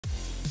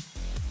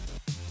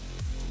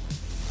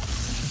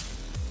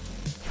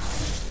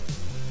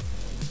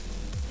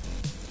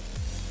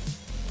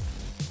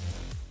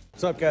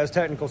What's up guys,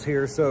 Technicals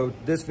here. So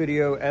this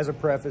video, as a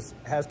preface,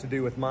 has to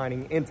do with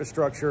mining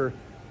infrastructure,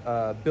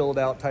 build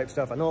out type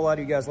stuff. I know a lot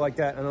of you guys like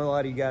that. I know a lot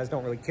of you guys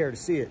don't really care to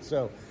see it.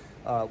 So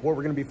what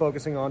we're gonna be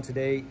focusing on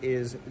today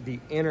is the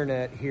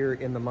internet here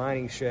in the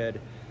mining shed,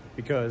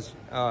 because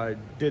I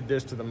did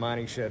this to the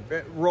mining shed.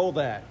 Roll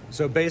that.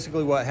 So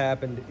basically what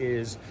happened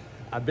is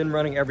I've been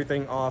running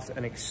everything off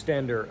an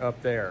extender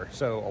up there.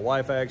 So a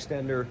Wi-Fi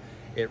extender,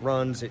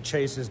 it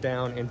chases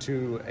down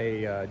into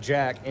a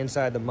jack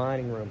inside the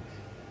mining room.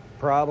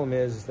 Problem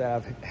is that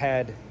I've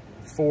had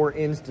 4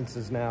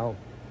 instances now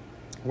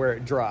where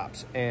it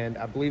drops, and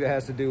I believe it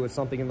has to do with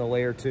something in the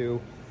layer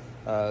 2,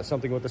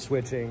 something with the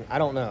switching. I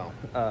don't know.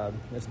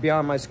 It's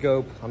beyond my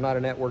scope. I'm not a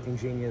networking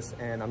genius,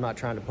 and I'm not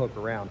trying to poke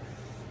around.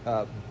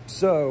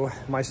 So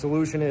my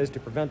solution is to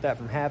prevent that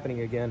from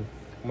happening again.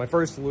 My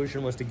first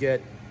solution was to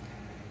get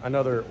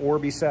another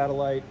Orbi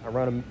satellite. I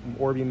run an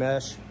Orbi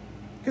mesh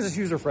because it's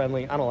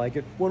user-friendly. I don't like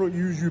it. Why don't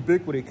you use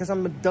Ubiquity? Because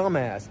I'm a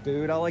dumbass,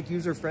 dude. I like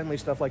user-friendly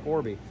stuff like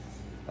Orbi.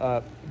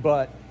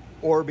 But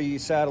Orbi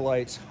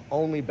satellites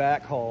only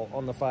backhaul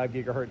on the 5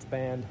 gigahertz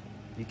band.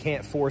 You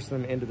can't force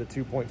them into the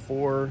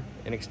 2.4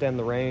 and extend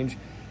the range,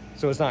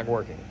 so it's not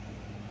working.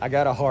 I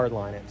gotta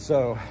hardline it.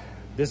 So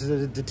this is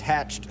a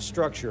detached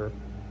structure.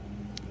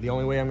 The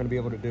only way I'm gonna be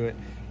able to do it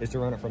is to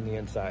run it from the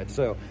inside.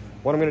 So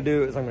what I'm gonna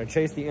do is I'm gonna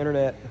chase the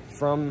internet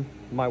from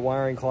my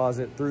wiring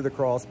closet through the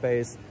crawl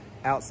space,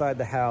 outside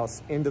the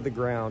house, into the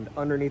ground,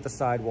 underneath the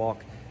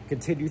sidewalk,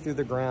 continue through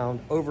the ground,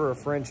 over a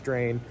French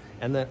drain,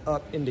 and then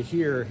up into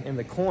here in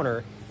the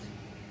corner,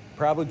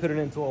 probably put it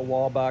into a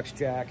wall box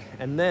jack,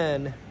 and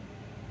then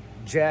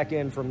jack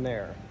in from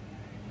there.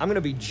 I'm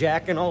gonna be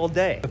jacking all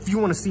day. If you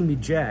wanna see me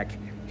jack,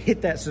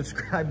 hit that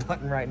subscribe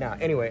button right now.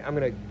 Anyway, I'm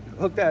gonna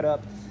hook that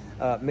up.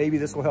 Maybe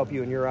this will help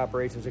you in your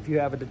operations. If you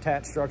have a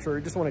detached structure or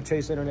you just wanna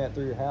chase internet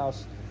through your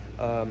house,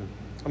 I'm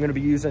gonna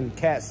be using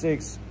Cat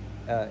 6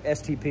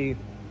 STP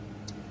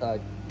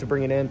to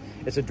bring it in.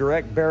 It's a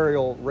direct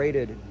burial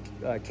rated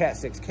Cat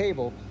 6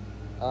 cable,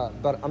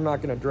 but I'm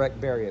not gonna direct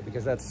bury it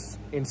because that's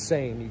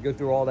insane. You go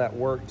through all that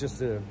work just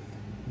to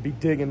be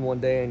digging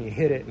one day and you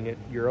hit it and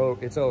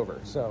it's over.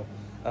 So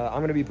I'm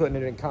gonna be putting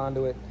it in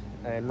conduit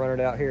and run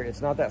it out here.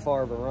 It's not that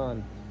far of a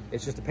run.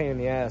 It's just a pain in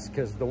the ass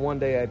because the one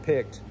day I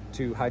picked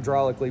to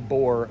hydraulically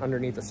bore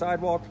underneath the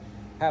sidewalk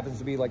happens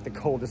to be like the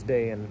coldest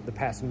day in the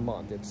past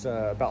month. It's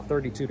about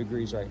 32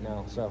 degrees right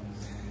now. So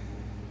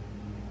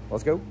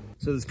let's go.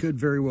 So this could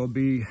very well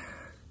be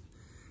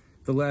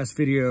the last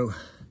video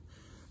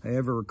I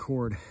ever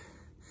record.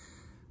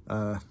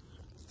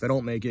 If I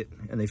don't make it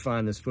and they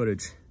find this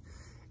footage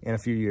in a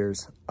few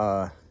years,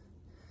 I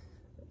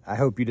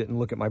hope you didn't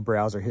look at my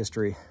browser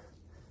history.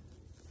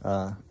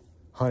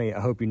 Honey, I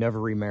hope you never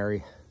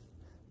remarry.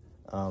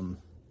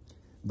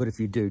 But if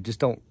you do, just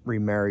don't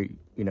remarry,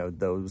 you know,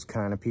 those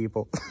kind of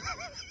people.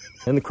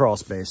 In the crawl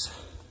space.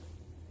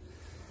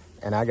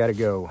 And I gotta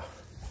go.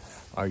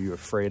 Are you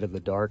afraid of the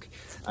dark?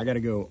 I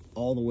gotta go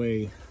all the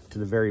way to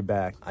the very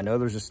back. I know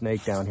there's a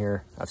snake down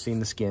here. I've seen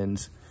the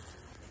skins.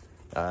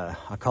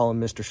 I call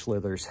them Mr.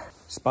 Slithers.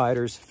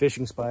 Spiders,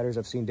 fishing spiders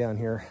I've seen down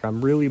here.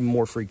 I'm really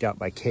more freaked out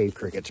by cave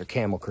crickets or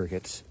camel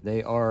crickets.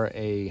 They are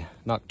a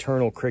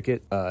nocturnal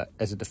cricket,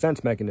 as a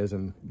defense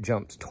mechanism,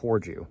 jumps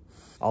towards you.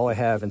 All I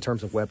have in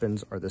terms of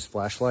weapons are this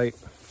flashlight,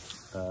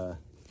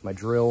 my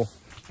drill.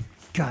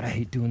 God, I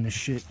hate doing this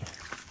shit.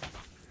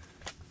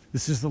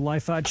 This is the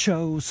life I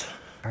chose.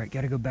 All right,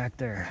 gotta go back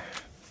there.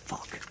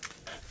 Fuck.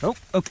 Oh,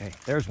 okay,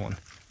 there's one.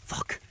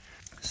 Fuck.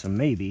 So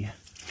maybe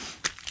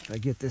if I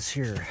get this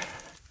here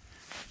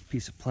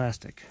piece of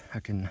plastic, I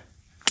can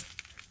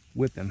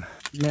whip him.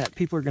 Matt,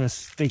 people are gonna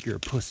think you're a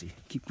pussy.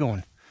 Keep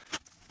going.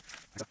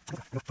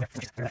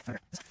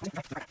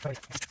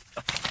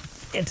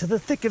 Into the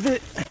thick of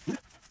it.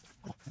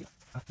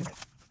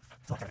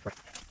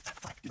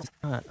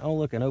 All right, oh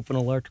look, an open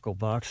electrical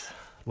box.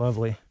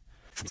 Lovely.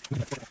 I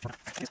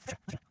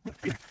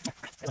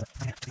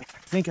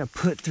think I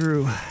put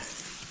through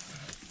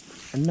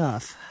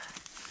enough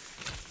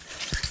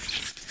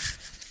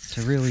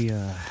to really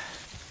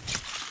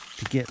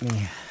to get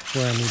me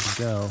where I need to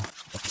go.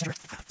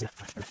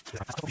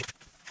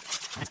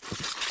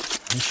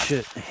 This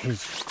shit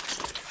is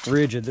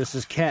rigid. This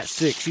is Cat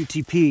 6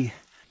 UTP.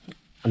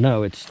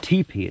 No, it's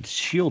TP. It's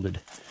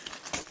shielded.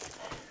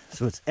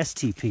 So it's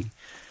STP.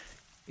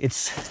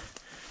 It's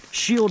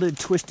shielded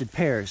twisted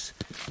pairs.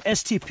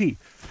 STP.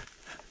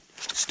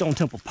 Stone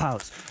Temple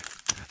Pilots.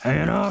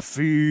 And I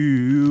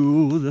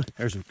feel the...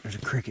 There's a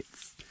cricket.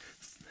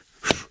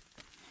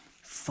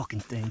 Fucking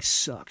thing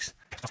sucks.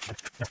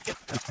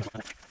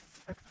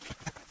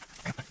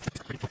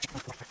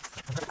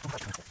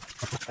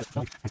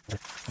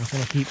 I'm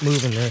gonna keep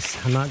moving this.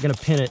 I'm not gonna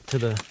pin it to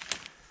the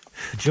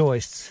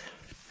joists.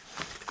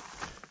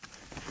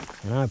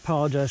 And I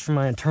apologize for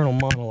my internal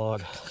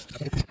monologue.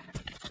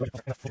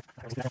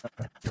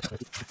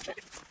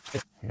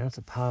 Yeah, that's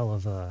a pile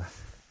of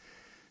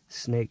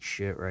snake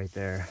shit right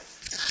there.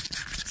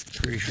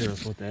 Pretty sure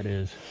that's what that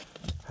is.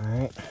 All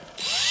right.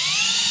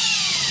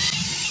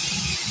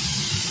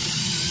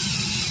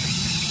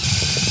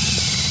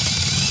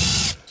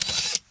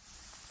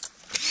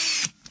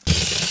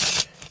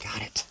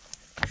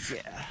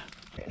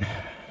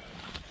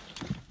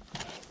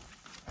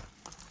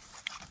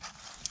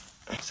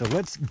 So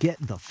let's get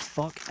the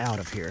fuck out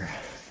of here.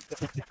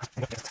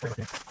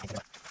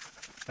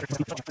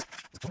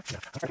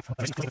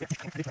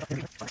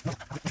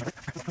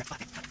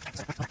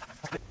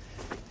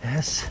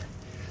 Yes.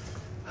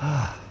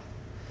 I'm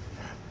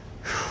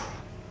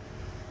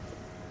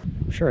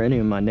sure any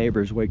of my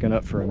neighbors waking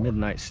up for a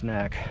midnight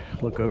snack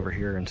look over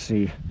here and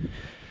see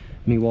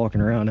me walking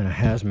around in a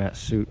hazmat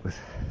suit with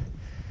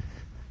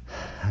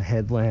a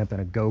headlamp and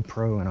a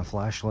GoPro and a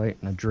flashlight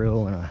and a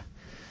drill and a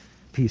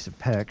piece of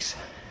PEX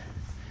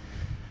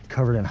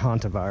covered in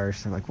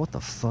hantavirus. They're like, what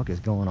the fuck is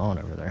going on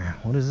over there?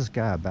 What is this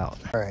guy about?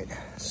 All right,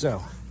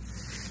 so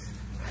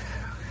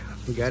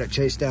we got it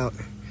chased out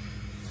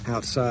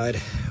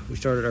outside. We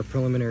started our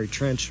preliminary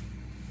trench.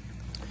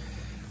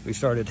 We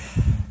started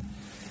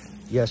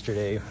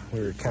yesterday. We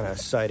were kind of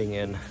sighting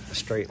in a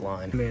straight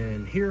line.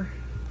 And here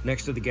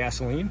next to the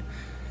gasoline,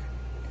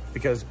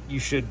 because you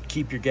should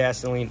keep your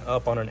gasoline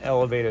up on an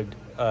elevated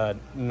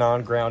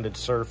non-grounded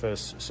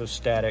surface so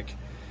static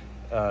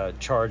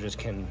charges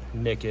can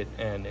nick it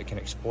and it can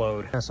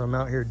explode. Yeah, so I'm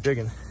out here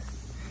digging.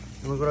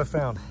 Look what I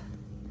found.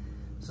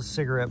 It's a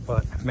cigarette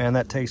butt. Man,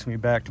 that takes me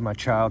back to my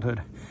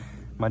childhood.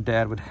 My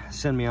dad would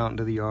send me out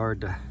into the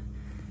yard to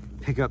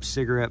pick up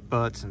cigarette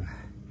butts, and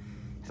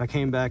if I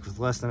came back with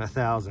less than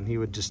 1,000, he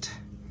would just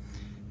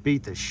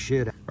beat the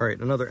shit out. All right,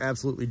 another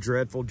absolutely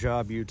dreadful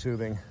job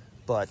YouTubing,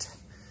 but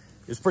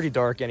it was pretty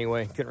dark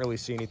anyway. Couldn't really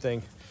see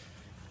anything.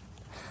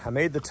 I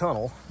made the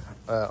tunnel.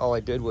 All I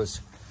did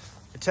was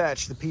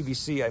attach the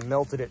PVC. I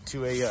melted it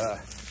to a,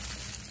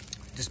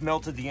 just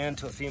melted the end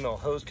to a female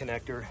hose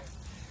connector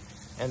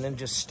and then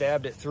just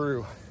stabbed it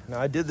through. Now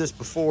I did this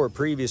before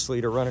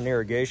previously to run an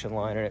irrigation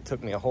line, and it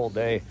took me a whole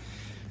day.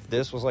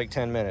 This was like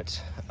 10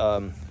 minutes.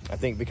 I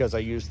think because I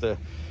used the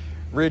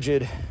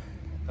rigid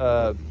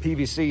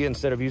PVC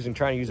instead of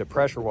trying to use a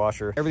pressure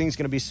washer. Everything's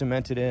gonna be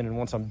cemented in, and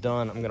once I'm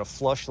done, I'm gonna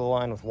flush the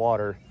line with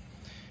water,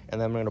 and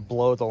then I'm gonna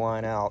blow the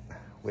line out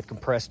with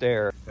compressed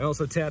air. I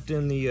also tapped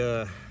in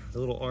the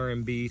little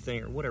RMB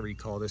thing, or whatever you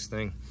call this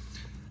thing,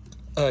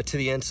 to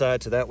the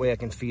inside, so that way I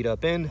can feed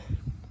up in,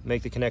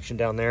 make the connection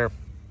down there,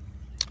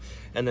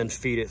 and then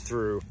feed it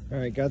through. All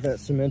right, got that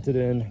cemented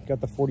in, got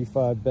the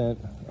 45 bent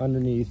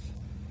underneath,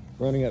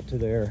 running up to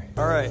there.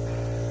 All right,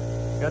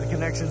 got the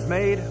connections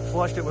made,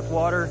 flushed it with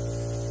water,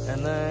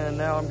 and then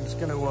now I'm just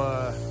gonna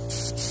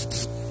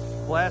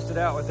blast it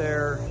out with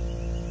air.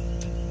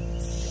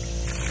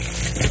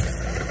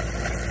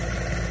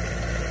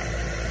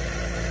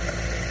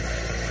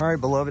 All right,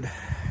 beloved,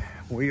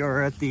 we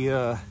are at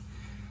the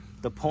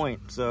point.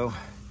 So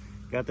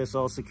got this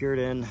all secured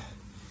in.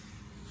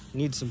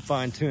 Need some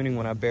fine tuning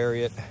when I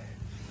bury it.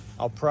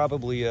 I'll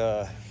probably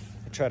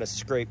try to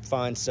scrape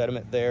fine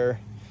sediment there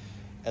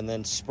and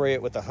then spray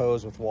it with a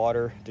hose with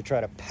water to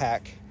try to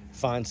pack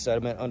fine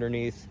sediment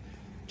underneath,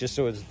 just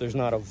so there's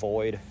not a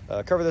void.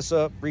 Cover this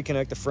up,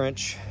 reconnect the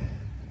French.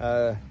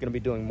 Gonna be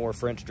doing more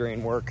French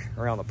drain work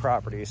around the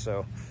property,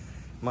 so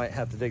might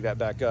have to dig that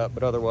back up,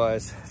 but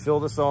otherwise fill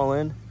this all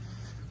in.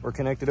 We're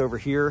connected over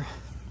here,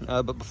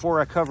 but before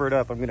I cover it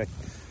up, I'm gonna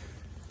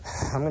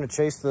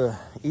chase the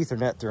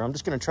Ethernet through. I'm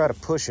just gonna try to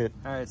push it.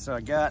 All right, so I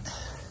got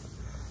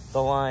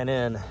the line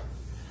in.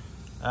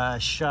 I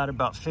shot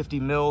about 50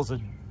 mils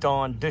of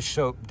Dawn dish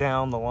soap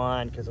down the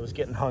line because I was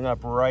getting hung up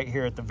right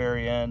here at the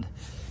very end.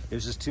 It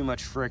was just too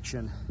much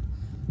friction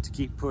to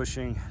keep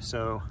pushing,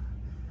 so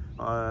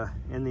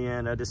in the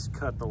end I just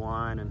cut the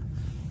line and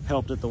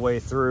helped it the way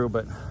through.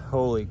 But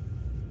holy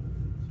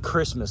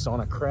Christmas on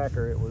a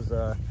cracker, it was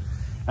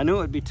I knew it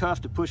would be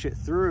tough to push it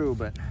through,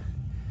 but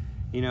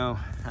you know,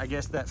 I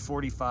guess that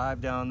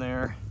 45 down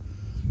there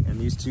and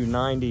these two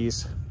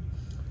 90s,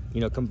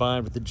 you know,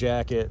 combined with the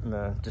jacket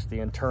and just the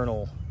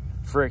internal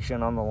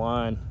friction on the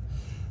line,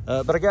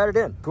 but I got it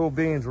in. Cool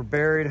beans were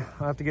buried.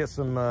 I'll have to get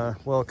some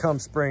well, come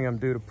spring I'm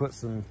due to put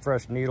some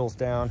fresh needles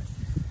down.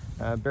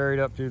 Buried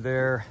up through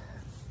there.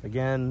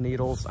 Again,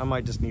 needles. I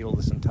might just needle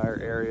this entire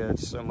area.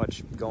 It's so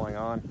much going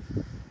on.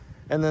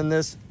 And then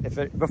this,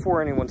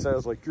 before anyone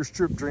says like your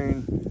strip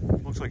drain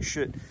looks like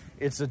shit,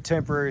 it's a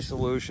temporary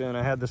solution.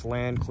 I had this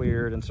land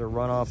cleared, and so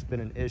runoff's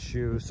been an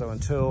issue. So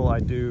until I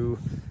do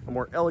a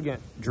more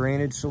elegant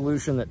drainage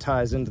solution that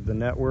ties into the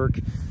network,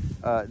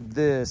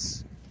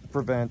 this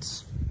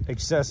prevents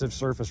excessive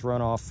surface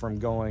runoff from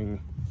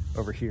going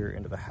over here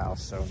into the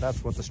house. So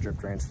that's what the strip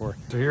drain's for.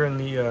 So here in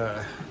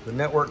the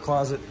network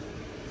closet,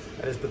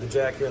 I just put the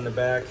jack here in the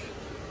back.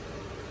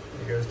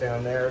 It goes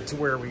down there to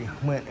where we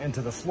went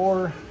into the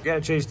floor. Got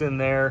it chased in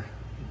there.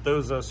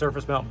 Those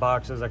surface mount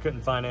boxes, I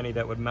couldn't find any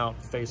that would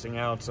mount facing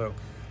out, so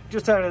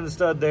just tied in the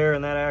stud there,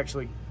 and that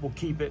actually will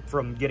keep it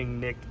from getting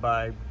nicked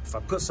by if I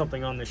put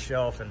something on this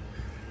shelf. And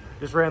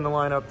just ran the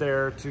line up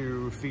there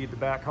to feed the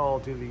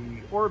backhaul to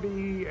the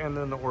Orbi, and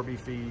then the Orbi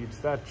feeds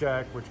that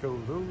jack, which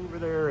goes over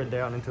there and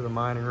down into the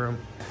mining room.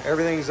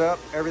 Everything's up,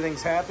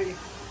 everything's happy.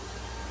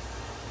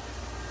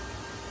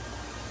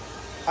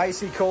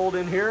 Icy cold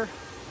in here.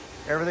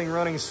 Everything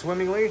running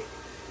swimmingly.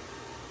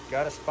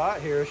 got a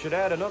spot here. Should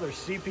add another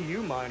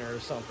CPU miner or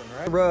something,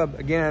 right? Rub,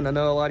 again, I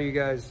know a lot of you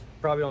guys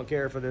probably don't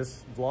care for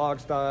this vlog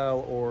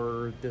style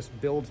or this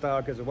build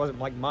style because it wasn't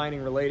like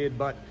mining related,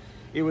 but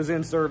it was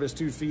in service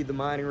to feed the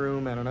mining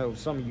room. And I know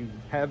some of you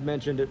have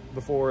mentioned it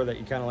before that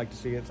you kind of like to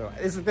see it. So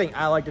it's the thing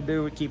I like to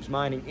do. It keeps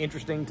mining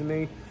interesting to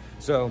me.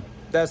 So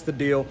that's the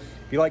deal.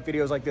 If you like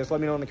videos like this,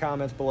 let me know in the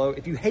comments below.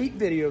 If you hate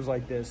videos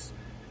like this,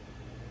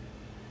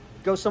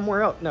 go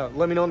somewhere else. No,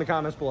 let me know in the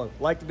comments below.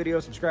 Like the video,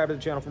 subscribe to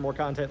the channel for more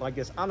content like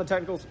this. I'm The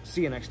Technicals.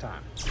 See you next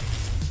time.